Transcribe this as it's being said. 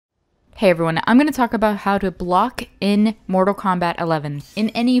Hey everyone, I'm going to talk about how to block in Mortal Kombat 11. In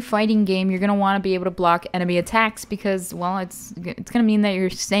any fighting game, you're going to want to be able to block enemy attacks because, well, it's going to mean that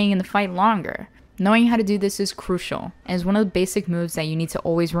you're staying in the fight longer. Knowing how to do this is crucial, and is one of the basic moves that you need to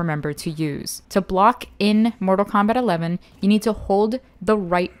always remember to use. To block in Mortal Kombat 11, you need to hold the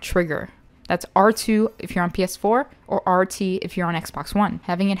right trigger. That's R2 if you're on PS4, or RT if you're on Xbox One.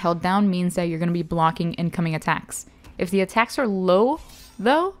 Having it held down means that you're going to be blocking incoming attacks. If the attacks are low,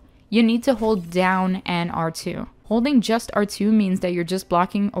 though, you need to hold down and R2. Holding just R2 means that you're just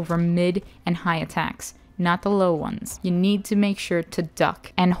blocking over mid and high attacks, not the low ones. You need to make sure to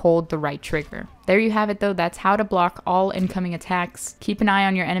duck and hold the right trigger. There you have it though, that's how to block all incoming attacks. Keep an eye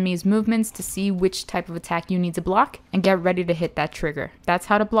on your enemy's movements to see which type of attack you need to block and get ready to hit that trigger. That's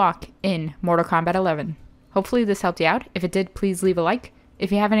how to block in Mortal Kombat 11. Hopefully this helped you out. If it did, please leave a like.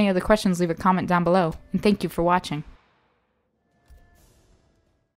 If you have any other questions, leave a comment down below. And thank you for watching.